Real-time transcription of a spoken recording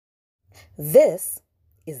This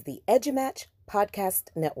is the EduMatch Podcast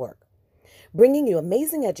Network, bringing you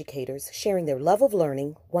amazing educators sharing their love of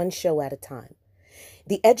learning one show at a time.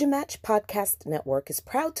 The EduMatch Podcast Network is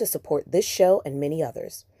proud to support this show and many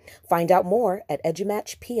others. Find out more at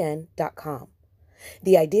edumatchpn.com.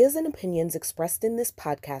 The ideas and opinions expressed in this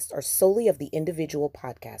podcast are solely of the individual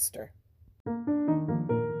podcaster.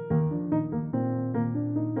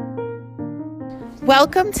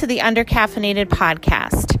 Welcome to the Undercaffeinated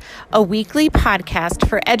Podcast, a weekly podcast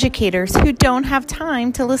for educators who don't have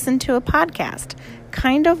time to listen to a podcast,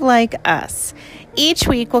 kind of like us. Each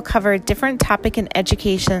week we'll cover a different topic in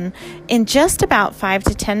education in just about 5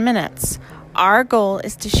 to 10 minutes. Our goal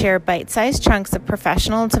is to share bite-sized chunks of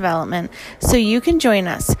professional development so you can join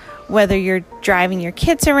us, whether you're driving your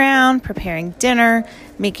kids around, preparing dinner,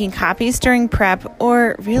 making copies during prep,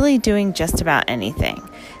 or really doing just about anything.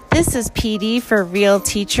 This is PD for real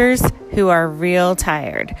teachers who are real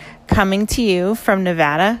tired, coming to you from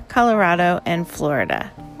Nevada, Colorado, and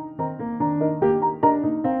Florida.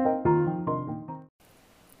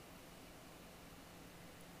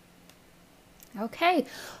 Okay,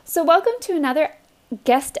 so welcome to another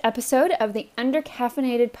guest episode of the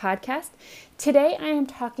Undercaffeinated Podcast. Today I am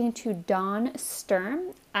talking to Dawn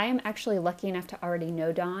Sturm. I am actually lucky enough to already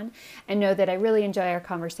know Dawn and know that I really enjoy our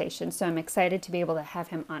conversation, so I'm excited to be able to have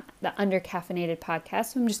him on the Undercaffeinated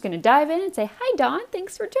Podcast. So I'm just going to dive in and say, hi Dawn,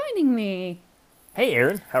 thanks for joining me. Hey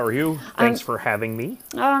Erin, how are you? Thanks for having me.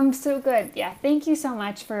 I'm so good. Yeah, thank you so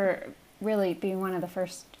much for really being one of the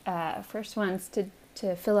first ones to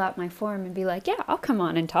fill out my form and be like, yeah, I'll come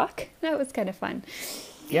on and talk. That was kind of fun.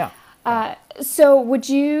 Yeah. So would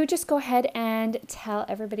you just go ahead and tell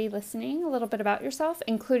everybody listening a little bit about yourself,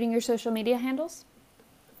 including your social media handles?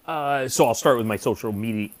 So I'll start with my social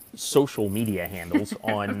media handles.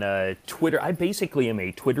 On Twitter, I basically am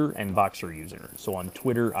a Twitter and Voxer user. So on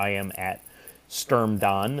Twitter, I am at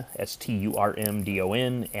SturmDon,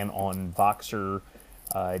 STURMDON, and on Voxer,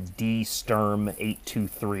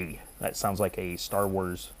 DSturm823. That sounds like a Star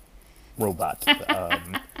Wars robot.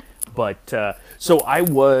 So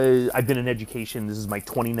I've been in education. This is my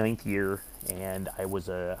 29th year, and I was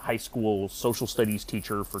a high school social studies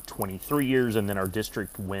teacher for 23 years, and then our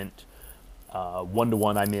district went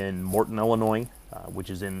one-to-one. I'm in Morton, Illinois, which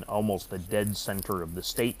is in almost the dead center of the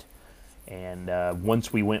state. And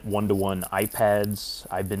once we went one-to-one iPads,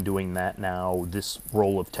 I've been doing that now, this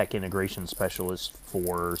role of tech integration specialist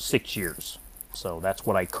for 6 years. So that's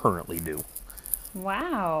what I currently do.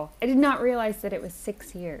 Wow. I did not realize that it was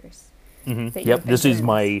 6 years. Mm-hmm. Yep, this is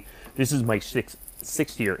my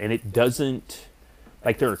sixth year, and it doesn't,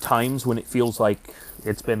 like, there are times when it feels like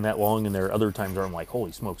it's been that long, and there are other times where I'm like,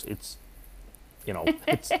 holy smokes, it's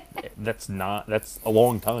that's a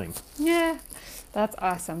long time. Yeah, that's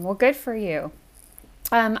awesome. Well, good for you.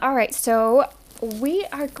 All right, so we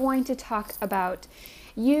are going to talk about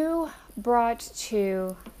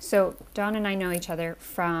so Dawn and I know each other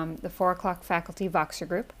from the 4 o'clock faculty Voxer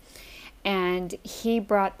group, and he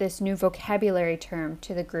brought this new vocabulary term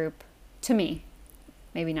to the group, to me,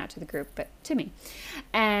 maybe not to the group, but to me,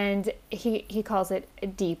 and he calls it a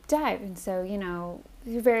deep dive. And so,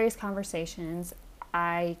 through various conversations,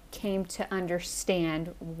 I came to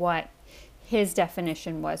understand what his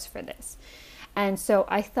definition was for this. And so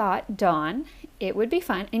I thought, Dawn, it would be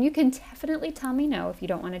fun, and you can definitely tell me no if you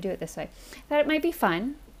don't want to do it this way, that it might be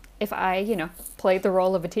fun if I, played the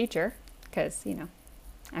role of a teacher, because,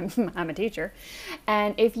 I'm a teacher,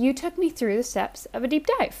 and if you took me through the steps of a deep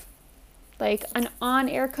dive, like an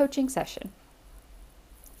on-air coaching session.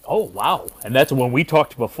 Oh, wow. And that's when we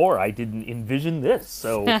talked before. I didn't envision this.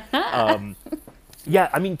 So, yeah,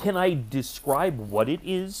 I mean, can I describe what it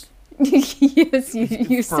is? Yes,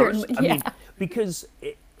 you certainly, yeah. I mean, because,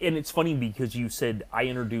 and it's funny because you said I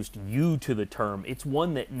introduced you to the term. It's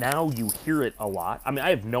one that now you hear it a lot. I mean,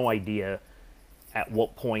 I have no idea at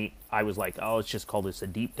what point I was like, oh, let's just call this a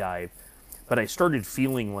deep dive. But I started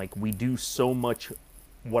feeling like we do so much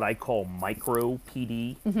what I call micro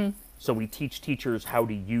PD. Mm-hmm. So we teach teachers how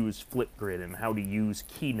to use Flipgrid and how to use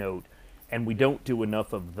Keynote. And we don't do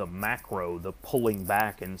enough of the macro, the pulling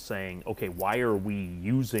back and saying, okay, why are we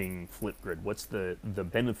using Flipgrid? What's the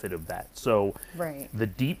benefit of that? So right. The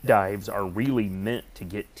deep dives are really meant to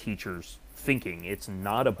get teachers thinking. It's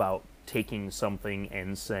not about taking something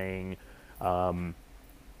and saying,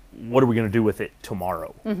 what are we going to do with it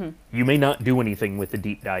tomorrow? Mm-hmm. You may not do anything with the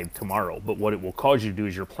deep dive tomorrow, but what it will cause you to do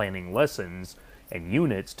is you're planning lessons and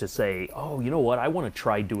units to say, oh, you know what, I want to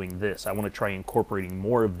try doing this. I want to try incorporating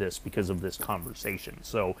more of this because of this conversation.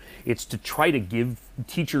 So it's to try to give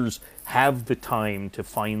teachers have the time to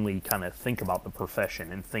finally kind of think about the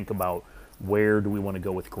profession and think about where do we want to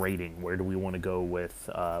go with grading? Where do we want to go with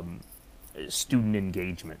student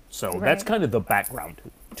engagement? So that's Right. kind of the background to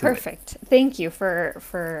it. Perfect. Thank you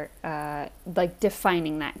for like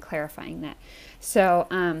defining that, clarifying that. So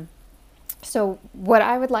so what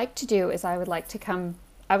I would like to do is I would like to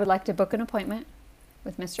book an appointment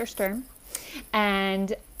with Mr. Sturm,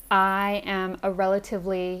 and I am a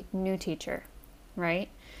relatively new teacher, right?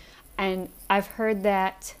 And I've heard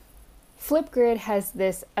that Flipgrid has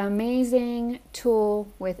this amazing tool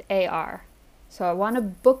with AR. So I want to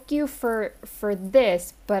book you for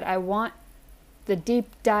this, but I want the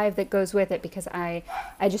deep dive that goes with it, because I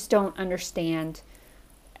just don't understand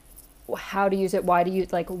how to use it, why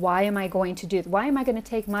am I going to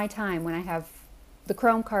take my time when I have the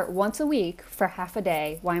Chrome cart once a week for half a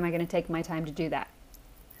day? Why am I going to take my time to do that?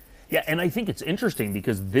 Yeah, and I think it's interesting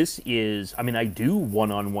because this is, I mean, I do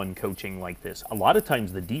one-on-one coaching like this. A lot of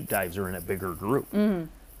times the deep dives are in a bigger group.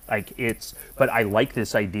 But I like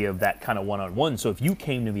this idea of that kind of one-on-one. So if you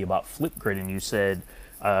came to me about Flipgrid and you said,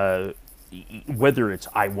 whether it's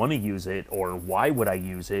I want to use it or why would I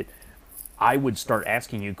use it, I would start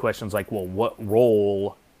asking you questions like, well, what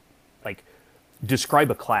role, like, describe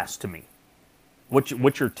a class to me. What's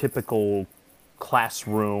your typical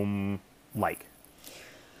classroom like?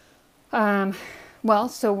 Well,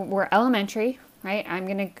 so we're elementary, right? I'm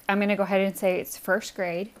gonna go ahead and say it's first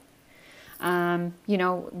grade.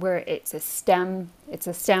 Where it's a STEM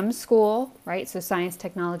school, right? So science,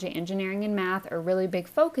 technology, engineering, and math are really big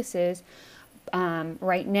focuses.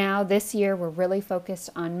 Right now, this year, we're really focused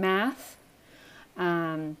on math.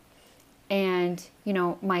 My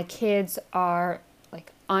kids are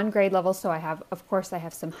like on grade level. So I have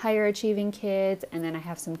some higher achieving kids, and then I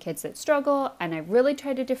have some kids that struggle, and I really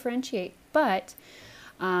try to differentiate, but,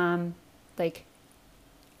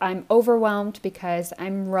 I'm overwhelmed because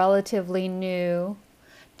I'm relatively new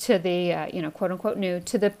to the, quote unquote new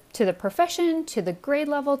to the profession, to the grade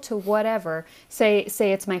level, to whatever. Say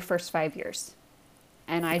it's my first 5 years,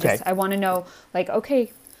 and I want to know, like,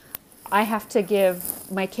 okay, I have to give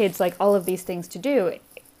my kids like all of these things to do.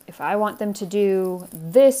 If I want them to do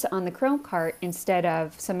this on the Chrome cart instead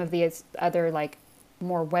of some of these other like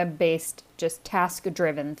more web-based, just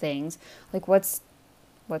task-driven things, like what's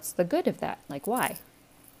the good of that? Like, why?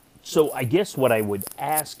 So I guess what I would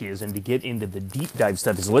ask is, and to get into the deep dive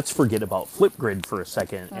stuff, is let's forget about Flipgrid for a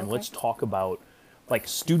second, and let's talk about like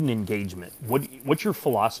student engagement. What's your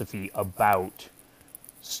philosophy about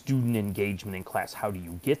student engagement in class? How do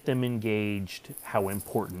you get them engaged? How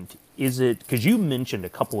important is it? Because you mentioned a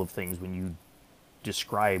couple of things when you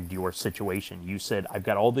described your situation. You said, I've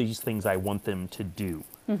got all these things I want them to do.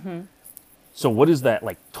 Mm-hmm. So what is that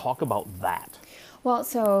like? Talk about that. Well,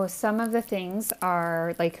 so some of the things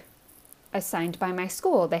are like assigned by my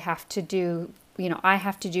school. They have to do, I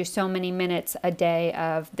have to do so many minutes a day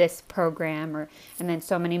of this program, and then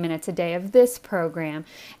so many minutes a day of this program.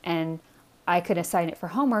 And I could assign it for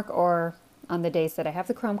homework, or on the days that I have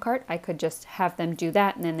the Chrome cart, I could just have them do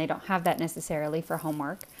that, and then they don't have that necessarily for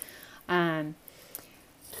homework. So I'm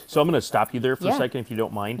going to stop you there for a second, if you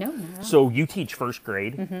don't mind. No. So you teach first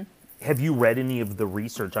grade. Mm-hmm. Have you read any of the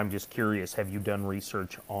research? I'm just curious. Have you done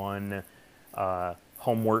research on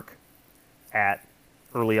homework at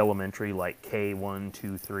early elementary, like K1,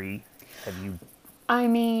 2, 3? Have you? I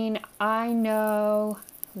mean, I know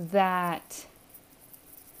that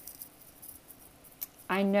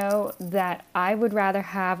I would rather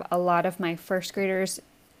have a lot of my first graders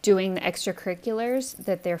doing the extracurriculars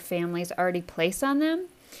that their families already place on them.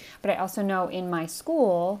 But I also know in my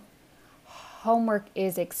school, homework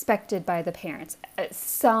is expected by the parents.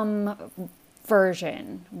 Some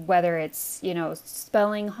version, whether it's,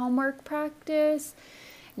 spelling homework practice,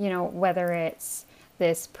 whether it's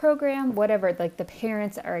this program, whatever, like the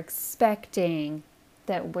parents are expecting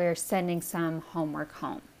that we're sending some homework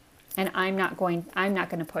home. And I'm not going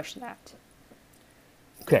to push that.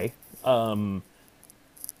 Okay.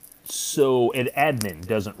 So an admin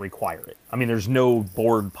doesn't require it. I mean, there's no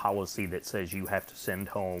board policy that says you have to send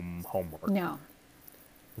home homework. No.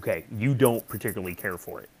 Okay. You don't particularly care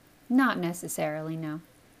for it. Not necessarily, no.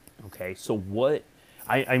 Okay. So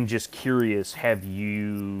I'm just curious, have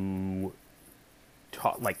you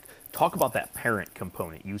talk about that parent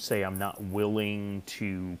component? You say I'm not willing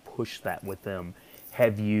to push that with them.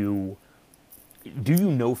 Do you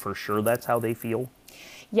know for sure that's how they feel?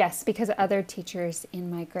 Yes, because other teachers in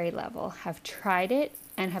my grade level have tried it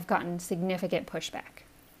and have gotten significant pushback.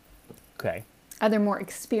 Okay. Other more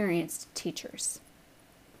experienced teachers.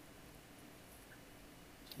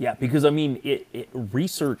 Yeah, because I mean,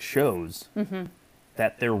 research shows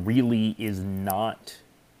that there really is not,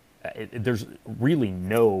 there's really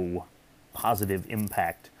no positive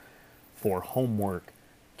impact for homework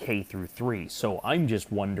K through 3. So I'm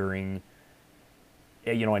just wondering,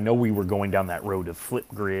 I know we were going down that road of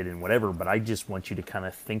Flipgrid and whatever, but I just want you to kind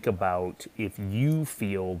of think about if you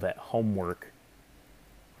feel that homework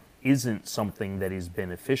isn't something that is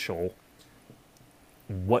beneficial,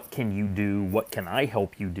 what can you do? What can I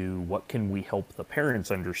help you do? What can we help the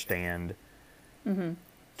parents understand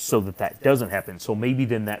so that that doesn't happen? So maybe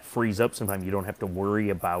then that frees up sometime. You don't have to worry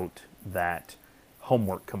about that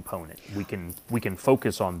homework component. We can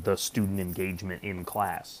focus on the student engagement in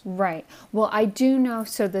class. Right. Well, I do know,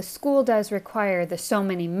 so the school does require the so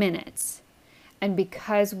many minutes. And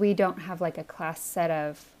because we don't have like a class set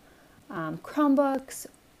of Chromebooks,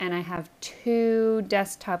 and I have 2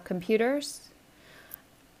 desktop computers,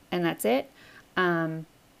 and that's it, one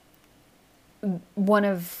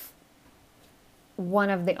of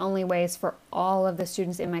the only ways for all of the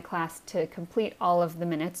students in my class to complete all of the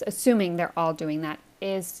minutes, assuming they're all doing that,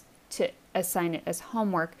 is to assign it as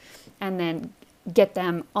homework and then get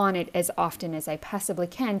them on it as often as I possibly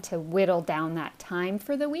can to whittle down that time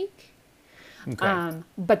for the week. Okay.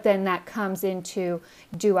 But then that comes into,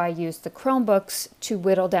 do I use the Chromebooks to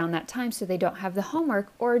whittle down that time so they don't have the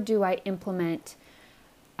homework, or do I implement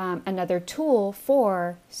another tool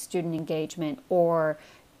for student engagement, or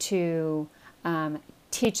to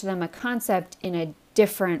teach them a concept in a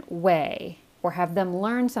different way, or have them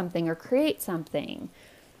learn something or create something?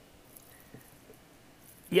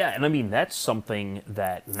 Yeah, and I mean, that's something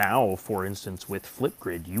that now, for instance, with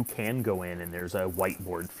Flipgrid, you can go in and there's a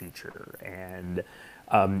whiteboard feature, and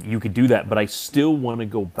you could do that, but I still want to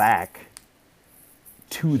go back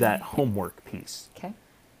to that homework piece. Okay.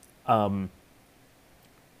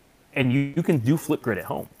 And you can do Flipgrid at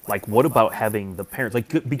home. Like, what about having the parents,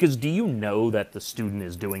 like, because do you know that the student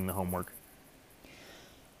is doing the homework?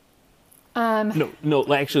 No,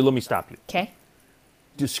 actually, let me stop you. Okay.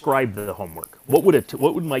 Describe the homework. What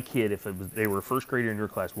would my kid, if they were a first grader in your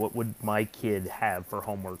class, what would my kid have for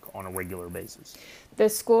homework on a regular basis? The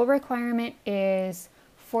school requirement is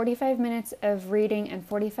 45 minutes of reading and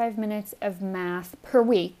 45 minutes of math per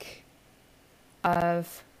week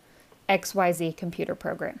of XYZ computer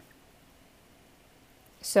program.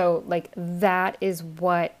 So, like, that is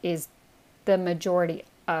what is the majority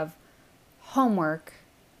of homework,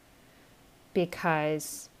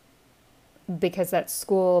 because that's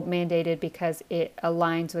school mandated, because it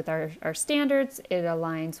aligns with our standards. It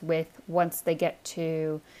aligns with, once they get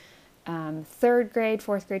to 3rd grade,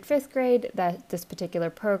 4th grade, 5th grade, that this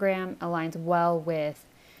particular program aligns well with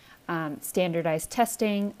standardized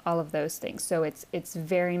testing, all of those things. So it's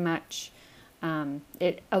very much,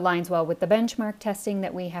 it aligns well with the benchmark testing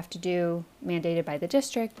that we have to do, mandated by the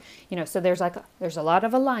district. So there's a lot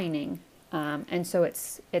of aligning, and so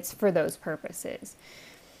it's for those purposes.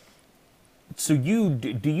 So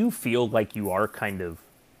do you feel like you are kind of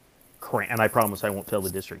cramped? And I promise I won't tell the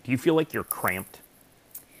district. Do you feel like you're cramped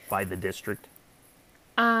by the district?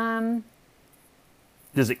 Does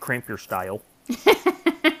it cramp your style?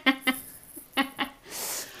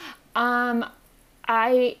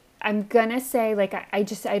 I'm gonna say, like, I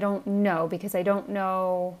don't know, because I don't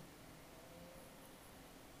know.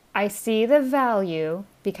 I see the value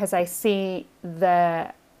because I see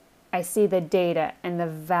the data and the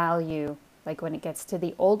value, like when it gets to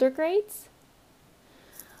the older grades.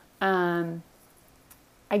 I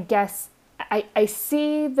guess I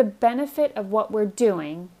see the benefit of what we're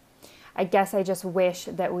doing. I guess I just wish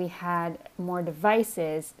that we had more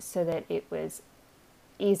devices so that it was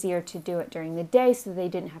easier to do it during the day, so they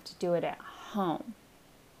didn't have to do it at home.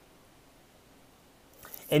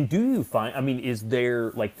 And do you find, is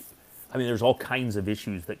there, there's all kinds of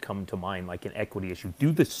issues that come to mind, like an equity issue.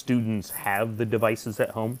 Do the students have the devices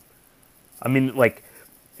at home? Like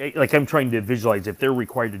I'm trying to visualize, if they're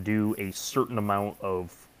required to do a certain amount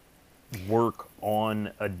of work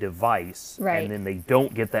on a device, right, and then they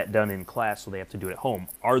don't get that done in class, so they have to do it at home.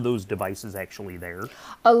 Are those devices actually there?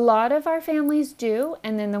 A lot of our families do,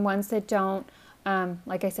 and then the ones that don't,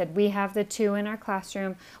 like I said, we have the 2 in our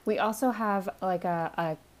classroom. We also have like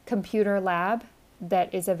a computer lab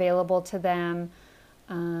that is available to them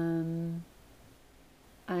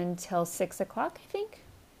until 6 o'clock, I think,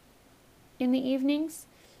 in the evenings,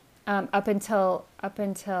 up until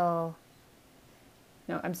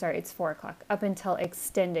no, I'm sorry, it's 4 o'clock, up until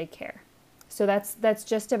extended care. So that's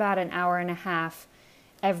just about an hour and a half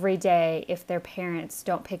every day. If their parents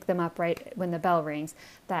don't pick them up right when the bell rings,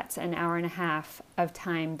 that's an hour and a half of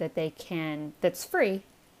time that that's free,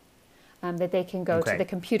 that they can go to the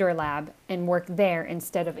computer lab and work there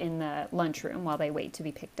instead of in the lunchroom while they wait to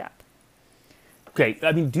be picked up. Okay,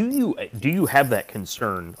 I mean, do you have that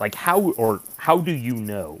concern? Like, how do you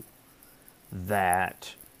know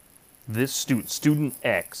that this student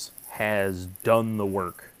X has done the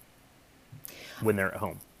work when they're at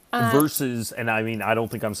home versus, and I mean, I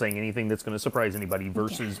don't think I'm saying anything that's going to surprise anybody,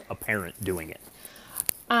 versus a parent doing it.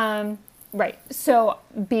 Right. So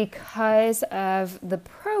because of the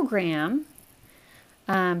program,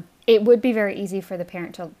 it would be very easy for the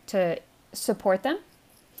parent to support them.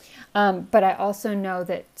 But I also know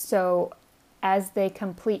that so as they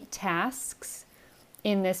complete tasks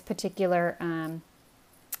in this particular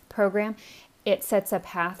program, it sets a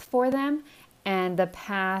path for them, and the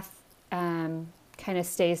path kind of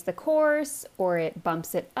stays the course, or it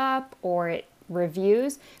bumps it up, or it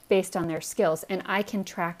reviews based on their skills. And I can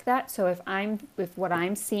track that. So if what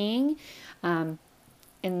I'm seeing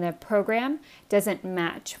in the program doesn't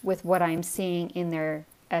match with what I'm seeing in their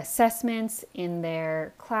assessments, in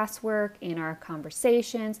their classwork, in our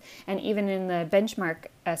conversations, and even in the benchmark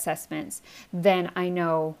assessments, then I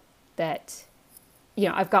know that,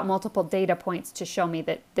 I've got multiple data points to show me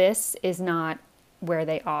that this is not where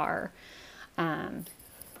they are.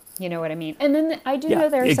 You know what I mean? And then I do know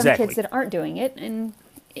there are some kids that aren't doing it, and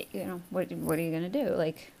what are you going to do?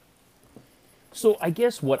 Like, so I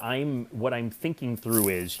guess what I'm thinking through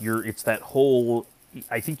is it's that whole.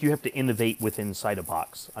 I think you have to innovate within inside a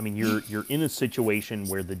box. I mean, you're in a situation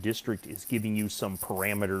where the district is giving you some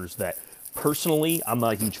parameters that personally I'm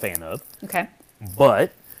not a huge fan of. Okay.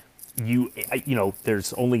 But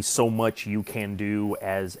there's only so much you can do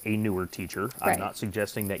as a newer teacher. Right. I'm not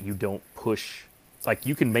suggesting that you don't push. Like,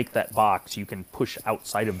 you can make that box, you can push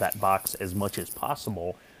outside of that box as much as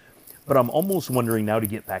possible. But I'm almost wondering now, to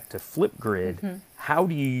get back to Flipgrid, how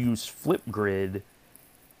do you use Flipgrid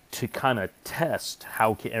to kind of test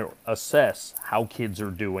assess how kids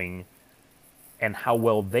are doing and how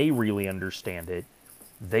well they really understand it?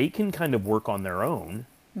 They can kind of work on their own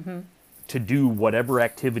to do whatever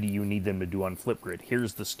activity you need them to do on Flipgrid.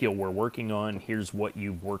 Here's the skill we're working on. Here's what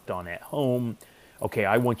you've worked on at home. Okay,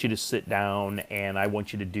 I want you to sit down and I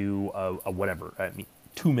want you to do a whatever. I mean,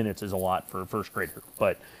 2 minutes is a lot for a first grader,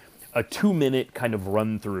 but a 2-minute kind of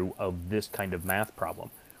run through of this kind of math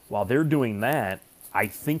problem. While they're doing that, I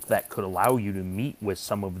think that could allow you to meet with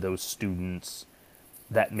some of those students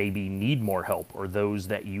that maybe need more help, or those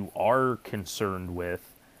that you are concerned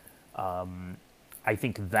with. I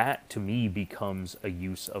think that, to me, becomes a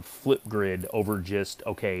use of Flipgrid over just,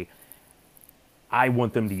 okay, I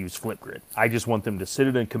want them to use Flipgrid. I just want them to sit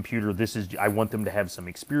at a computer. I want them to have some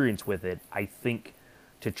experience with it. I think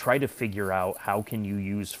to try to figure out how can you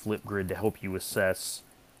use Flipgrid to help you assess,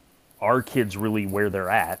 are kids really where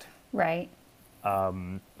they're at? Right.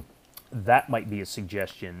 That might be a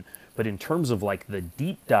suggestion. But in terms of like the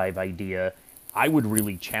deep dive idea, I would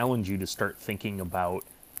really challenge you to start thinking about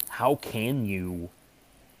how can you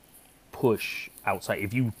push outside.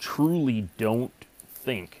 If you truly don't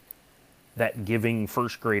think that giving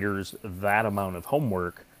first graders that amount of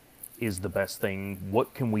homework is the best thing,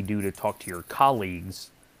 what can we do to talk to your colleagues?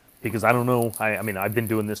 Because I don't know, I mean, I've been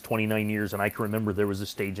doing this 29 years, and I can remember there was a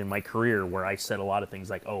stage in my career where I said a lot of things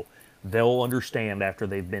like, oh, they'll understand after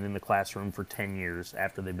they've been in the classroom for 10 years,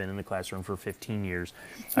 after they've been in the classroom for 15 years.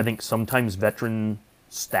 I think sometimes veteran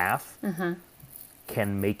staff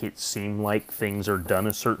can make it seem like things are done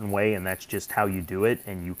a certain way, and that's just how you do it,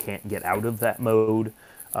 and you can't get out of that mode.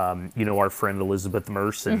 Our friend Elizabeth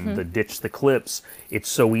Merce and the Ditch the Clips, it's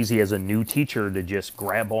so easy as a new teacher to just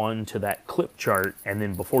grab on to that clip chart, and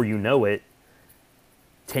then before you know it,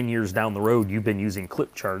 10 years down the road, you've been using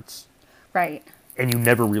clip charts. Right. And you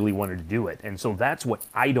never really wanted to do it. And so that's what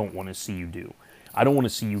I don't want to see you do. I don't want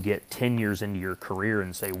to see you get 10 years into your career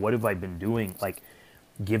and say, what have I been doing? Like,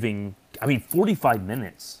 45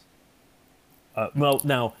 minutes.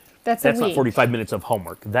 That's not 45 minutes of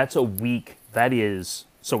homework. That's a week. That is...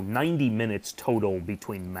 So 90 minutes total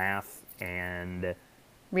between math and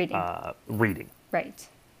reading. Right.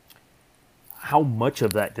 How much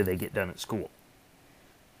of that do they get done at school?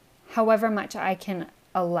 However much I can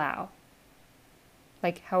allow.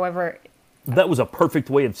 That was a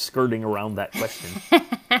perfect way of skirting around that question.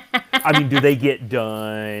 I mean, do they get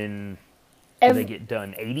done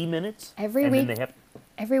 80 minutes? Every week.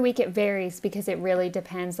 Every week it varies because it really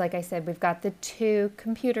depends. Like I said, we've got the 2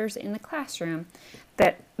 computers in the classroom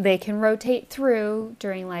that they can rotate through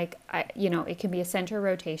during it can be a center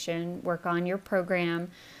rotation, work on your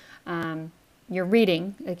program, your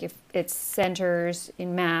reading. Like if it's centers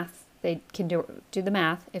in math, they can do the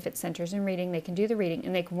math. If it's centers in reading, they can do the reading,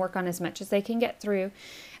 and they can work on as much as they can get through.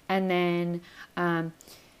 And then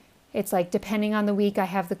it's like, depending on the week, I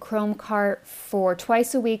have the Chrome cart for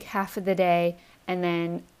twice a week, half of the day, And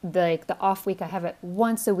then the off week, I have it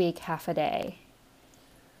once a week, half a day.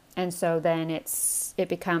 And so then it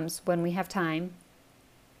becomes when we have time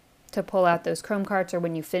to pull out those Chrome carts, or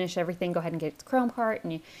when you finish everything, go ahead and get the Chrome cart,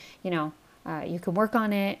 and you can work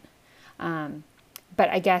on it. But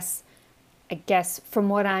I guess from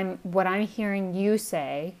what I'm hearing you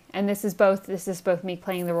say, and this is both me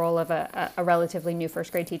playing the role of a relatively new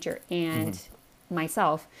first grade teacher and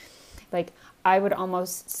myself, like I would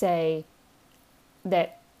almost say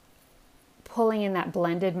that pulling in that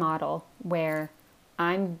blended model where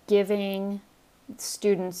I'm giving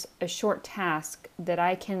students a short task that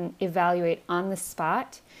I can evaluate on the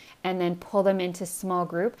spot and then pull them into small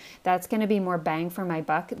group, that's going to be more bang for my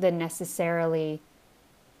buck than necessarily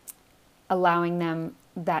allowing them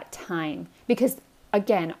that time. Because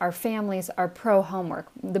again, our families are pro homework.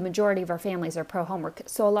 The majority of our families are pro homework.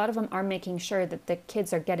 So a lot of them are making sure that the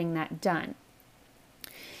kids are getting that done.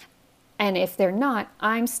 And if they're not,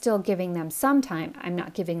 I'm still giving them some time. I'm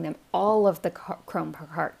not giving them all of the Chrome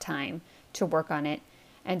cart time to work on it.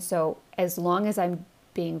 And so as long as I'm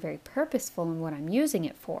being very purposeful in what I'm using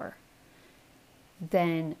it for,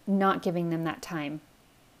 then not giving them that time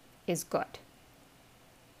is good.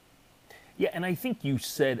 Yeah, and I think you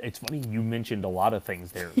said, it's funny, you mentioned a lot of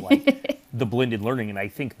things there, like the blended learning, and I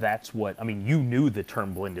think that's what, I mean, you knew the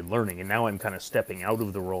term blended learning, and now I'm kind of stepping out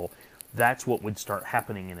of the role. That's what would start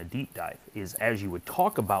happening in a deep dive, is as you would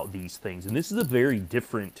talk about these things, and this is a very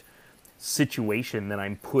different situation than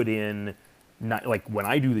I'm put in, not like when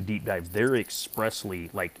I do the deep dives, they're expressly,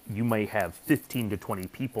 like you might have 15 to 20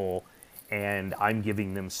 people, and I'm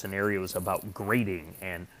giving them scenarios about grading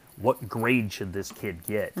and what grade should this kid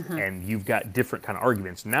get? And you've got different kind of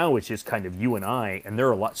arguments. Now it's just kind of you and I, and there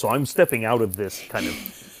are a lot. So I'm stepping out of this kind of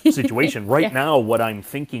situation. Right now, what I'm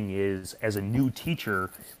thinking is, as a new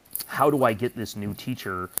teacher, how do I get this new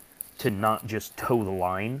teacher to not just toe the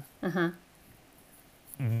line?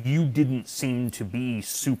 You didn't seem to be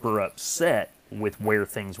super upset with where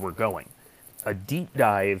things were going. A deep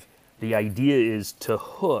dive, the idea is to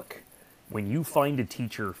hook. When you find a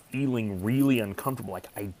teacher feeling really uncomfortable, like,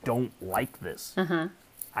 I don't like this,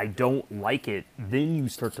 I don't like it, then you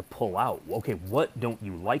start to pull out, okay, what don't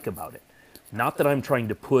you like about it? Not that I'm trying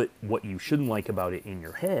to put what you shouldn't like about it in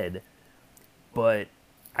your head, but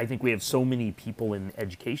I think we have so many people in the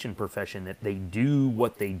education profession that they do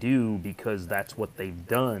what they do because that's what they've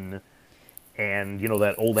done. And, you know,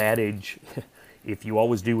 that old adage, if you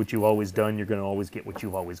always do what you've always done, you're going to always get what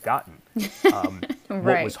you've always gotten. Right.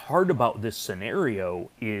 What was hard about this scenario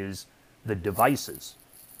is the devices.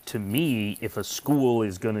 To me, if a school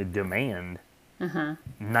is going to demand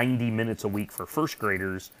 90 minutes a week for first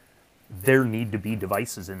graders, there need to be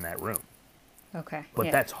devices in that room. Okay.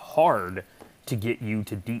 But that's hard to get you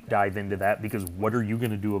to deep dive into that, because what are you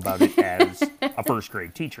going to do about it as a first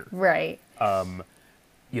grade teacher? Right.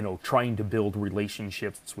 You know, trying to build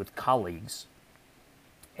relationships with colleagues.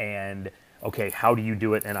 And, okay, how do you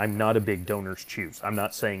do it? And I'm not a big donors choose. I'm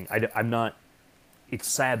not saying, I'm not, it's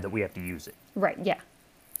sad that we have to use it. Right, yeah.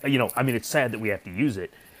 You know, I mean, it's sad that we have to use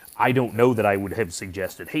it. I don't know that I would have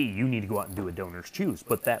suggested, hey, you need to go out and do a donors choose.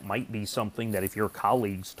 But that might be something that if your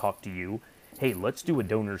colleagues talk to you, hey, let's do a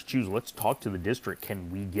donors choose. Let's talk to the district. Can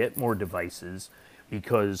we get more devices?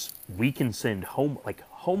 Because we can send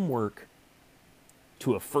homework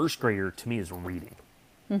to a first grader, to me, is reading.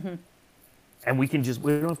 And we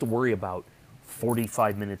don't have to worry about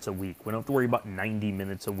 45 minutes a week. We don't have to worry about 90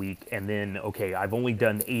 minutes a week. And then, okay, I've only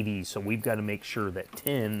done 80, so we've got to make sure that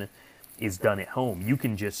 10 is done at home. You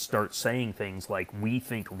can just start saying things like, we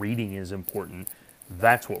think reading is important.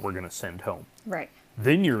 That's what we're going to send home. Right.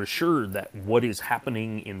 Then you're assured that what is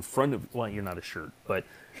happening in front of, well, you're not assured, but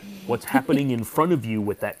what's happening in front of you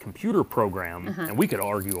with that computer program, and we could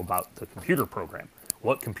argue about the computer program.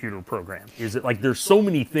 What computer program? Is it like, there's so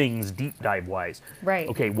many things deep dive wise. Right.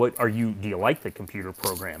 Okay, do you like the computer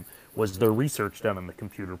program? Was there research done on the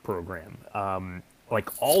computer program? Like,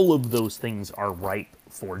 all of those things are ripe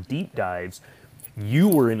for deep dives. You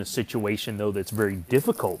were in a situation, though, that's very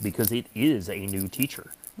difficult because it is a new teacher.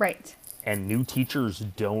 Right. And new teachers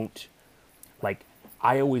don't, like,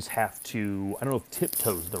 I always have to, I don't know if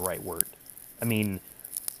tiptoe is the right word. I mean,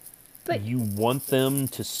 But you want them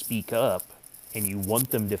to speak up and you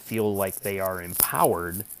want them to feel like they are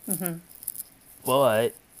empowered,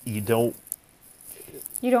 but you don't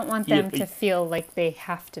want them to feel like they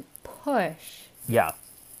have to push Yeah.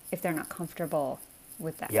 if they're not comfortable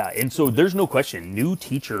with that. Yeah, and so there's no question, new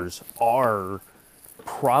teachers are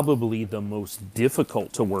probably the most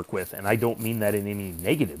difficult to work with, and I don't mean that in any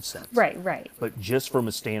negative sense. Right. But just from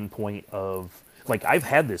a standpoint of, like, I've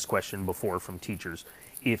had this question before from teachers.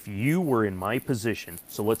 if you were in my position,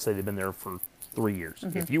 so let's say they've been there for 3 years.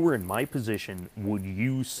 If you were in my position, would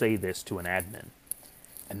you say this to an admin?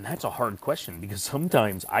 And that's a hard question, because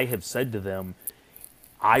sometimes I have said to them,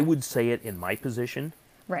 I would say it in my position.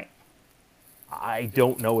 Right. I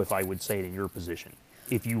don't know if I would say it in your position.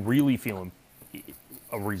 If you really feel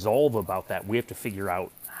a resolve about that, we have to figure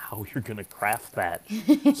out how you're going to craft that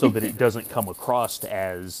so that it doesn't come across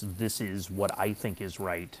as this is what I think is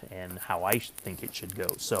right and how I think it should go.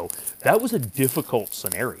 So that was a difficult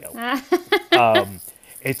scenario.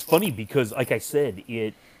 It's funny because, like I said,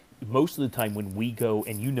 most of the time when we go,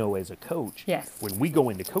 and you know as a coach, Yes. when we go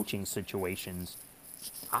into coaching situations,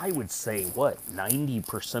 I would say,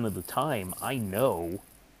 90% of the time I know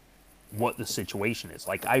what the situation is.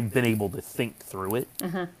 Like, I've been able to think through it.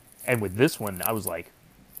 And with this one, I was like,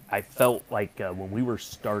 I felt like when we were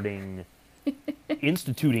starting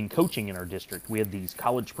instituting coaching in our district, we had these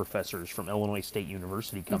college professors from Illinois State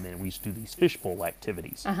University come in, and we used to do these fishbowl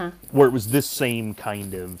activities, where it was this same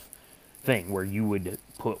kind of thing, where you would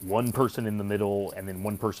put one person in the middle, and then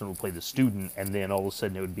one person would play the student, and then all of a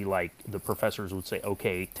sudden it would be like the professors would say,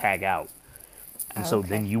 okay, tag out. And so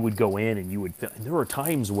then you would go in and you would, and there were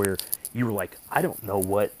times where you were like, I don't know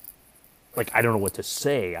what to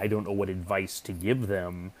say. I don't know what advice to give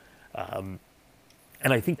them.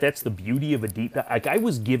 And I think that's the beauty of a deep dive. Like, I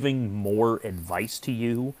was giving more advice to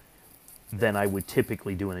you than I would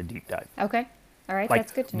typically do in a deep dive. Okay. All right. Like,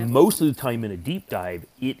 That's good to know. most of the time in a deep dive,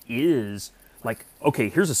 it is like, okay,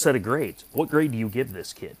 here's a set of grades. What grade do you give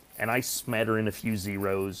this kid? And I smatter in a few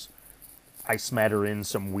zeros. I smatter in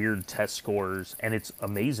some weird test scores, and it's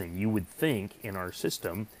amazing. You would think in our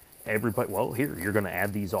system, everybody, well, here, you're going to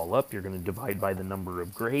add these all up. You're going to divide by the number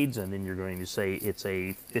of grades, and then you're going to say it's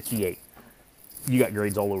a 58. You got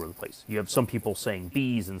grades all over the place. You have some people saying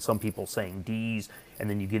B's and some people saying D's, and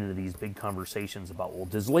then you get into these big conversations about, well,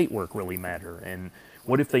 does late work really matter? And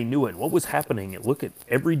what if they knew it? What was happening? Look at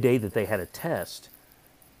every day that they had a test,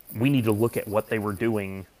 we need to look at what they were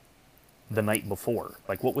doing the night before,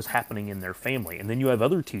 like what was happening in their family. And then you have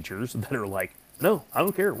other teachers that are like, no, I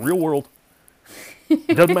don't care, real world.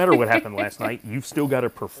 It doesn't matter what happened last night. You've still got to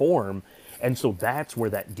perform. And so that's where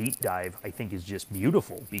that deep dive, I think, is just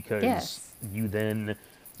beautiful, because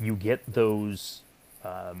you get those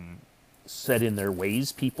set in their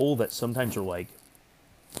ways people that sometimes are like,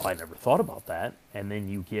 oh, I never thought about that. And then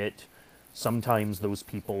you get sometimes those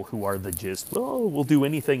people who are the just, oh, we'll do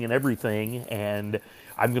anything and everything, and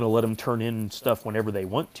I'm going to let them turn in stuff whenever they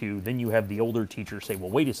want to. Then you have the older teachers say, well,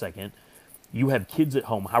 wait a second. You have kids at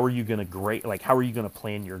home. How are you going to grade? Like, how are you going to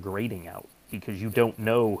plan your grading out? Because you don't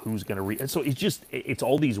know who's going to read. And so it's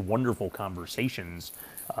all these wonderful conversations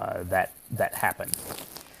that happen.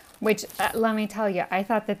 Which, let me tell you, I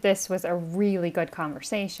thought that this was a really good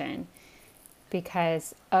conversation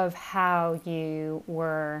because of how you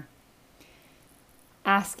were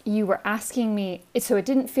asking me, so it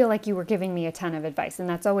didn't feel like you were giving me a ton of advice, and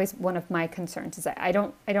that's always one of my concerns. Is that I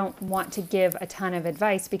don't want to give a ton of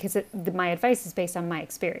advice because my advice is based on my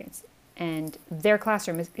experience, and their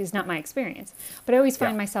classroom is not my experience. But I always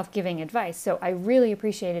find myself giving advice, so I really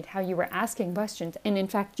appreciated how you were asking questions, and in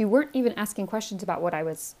fact, you weren't even asking questions about what I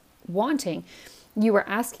was wanting. You were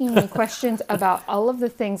asking me questions about all of the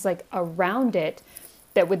things like around it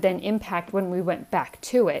that would then impact when we went back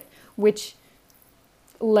to it, which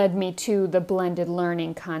led me to the blended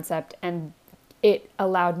learning concept, and it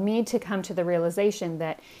allowed me to come to the realization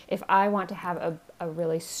that if I want to have a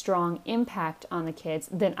really strong impact on the kids,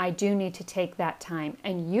 then I do need to take that time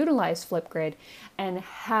and utilize Flipgrid. And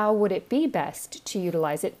how would it be best to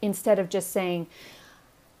utilize it, instead of just saying,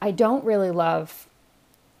 I don't really love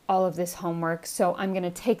all of this homework, so I'm going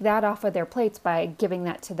to take that off of their plates by giving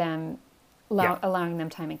that to them, allowing them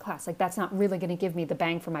time in class. Like, that's not really going to give me the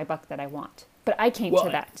bang for my buck that I want. But I came to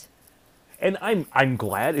that. And I'm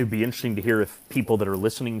glad. It'd be interesting to hear if people that are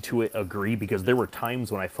listening to it agree, because there were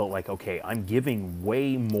times when I felt like, okay, I'm giving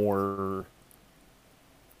way more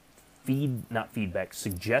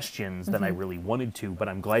suggestions than I really wanted to, but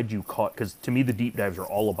I'm glad you caught, because to me the deep dives are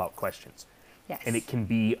all about questions. Yes. And it can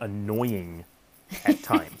be annoying at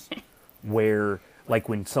times where, like,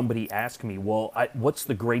 when somebody asks me, well, what's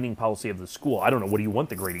the grading policy of the school? I don't know. What do you want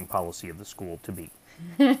the grading policy of the school to be?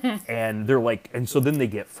 And they're like, and so then they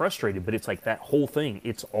get frustrated, but it's like that whole thing,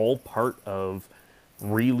 it's all part of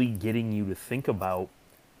really getting you to think about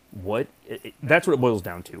that's what it boils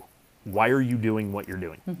down to. Why are you doing what you're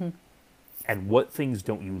doing? Mm-hmm. And what things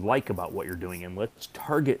don't you like about what you're doing? And let's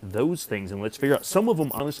target those things, and let's figure out some of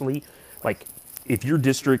them, honestly, like if your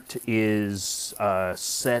district is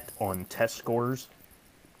set on test scores,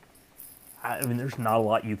 I mean, there's not a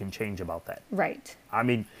lot you can change about that. Right. I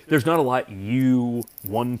mean, there's not a lot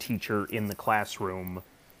one teacher in the classroom,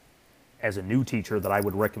 as a new teacher, that I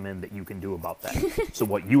would recommend that you can do about that. So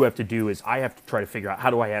what you have to do is I have to try to figure out,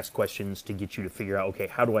 how do I ask questions to get you to figure out, okay,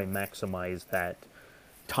 how do I maximize that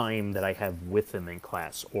time that I have with them in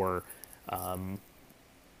class? Or, so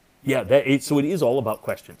it is all about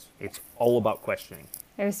questions. It's all about questioning.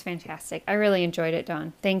 It was fantastic. I really enjoyed it,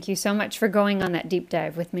 Don. Thank you so much for going on that deep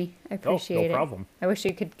dive with me. I appreciate it. No problem. I wish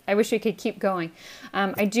we could keep going.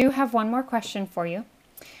 I do have one more question for you.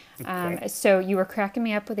 Okay. So you were cracking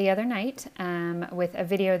me up the other night with a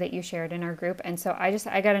video that you shared in our group, and so I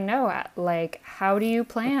got to know, like, how do you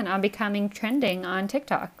plan on becoming trending on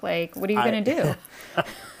TikTok? Like, what are you going to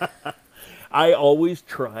do? I always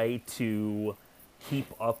try to keep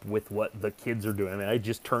up with what the kids are doing. I mean, I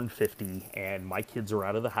just turned 50, and my kids are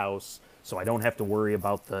out of the house, so I don't have to worry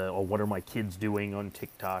about what are my kids doing on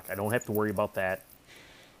TikTok. I don't have to worry about that.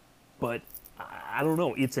 But I don't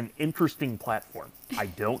know. It's an interesting platform. I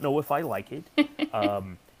don't know if I like it.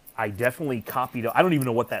 I definitely copied. I don't even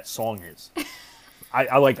know what that song is. I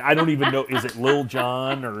don't even know. Is it Lil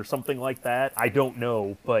Jon or something like that? I don't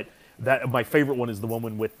know. But my favorite one is the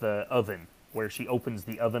woman with the oven, where she opens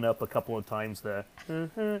the oven up a couple of times,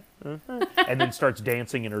 and then starts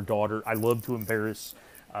dancing, and her daughter. I love to embarrass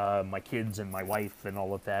my kids and my wife and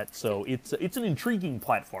all of that. So it's an intriguing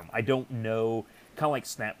platform. I don't know. Kind of like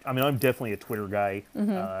Snap. I mean, I'm definitely a Twitter guy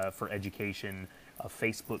for education, a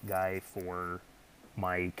Facebook guy for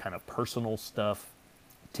my kind of personal stuff.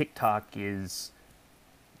 TikTok is,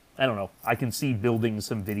 I don't know. I can see building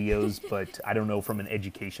some videos, but I don't know from an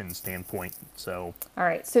education standpoint. So. All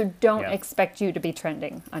right. So don't expect you to be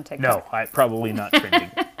trending on TikTok. No, probably not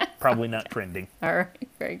trending. Probably not trending. All right.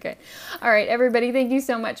 Very good. All right, everybody. Thank you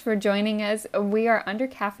so much for joining us. We are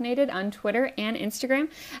Undercaffeinated on Twitter and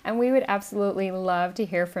Instagram, and we would absolutely love to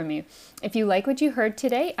hear from you. If you like what you heard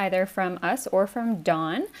today, either from us or from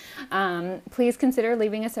Don, please consider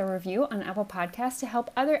leaving us a review on Apple Podcasts to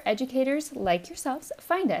help other educators like yourselves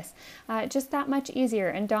find us. Just that much easier.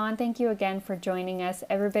 And Don, thank you again for joining us.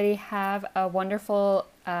 Everybody have a wonderful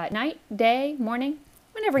night, day, morning,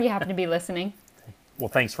 whenever you happen to be listening. Well,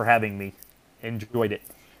 thanks for having me. Enjoyed it.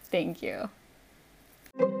 Thank you.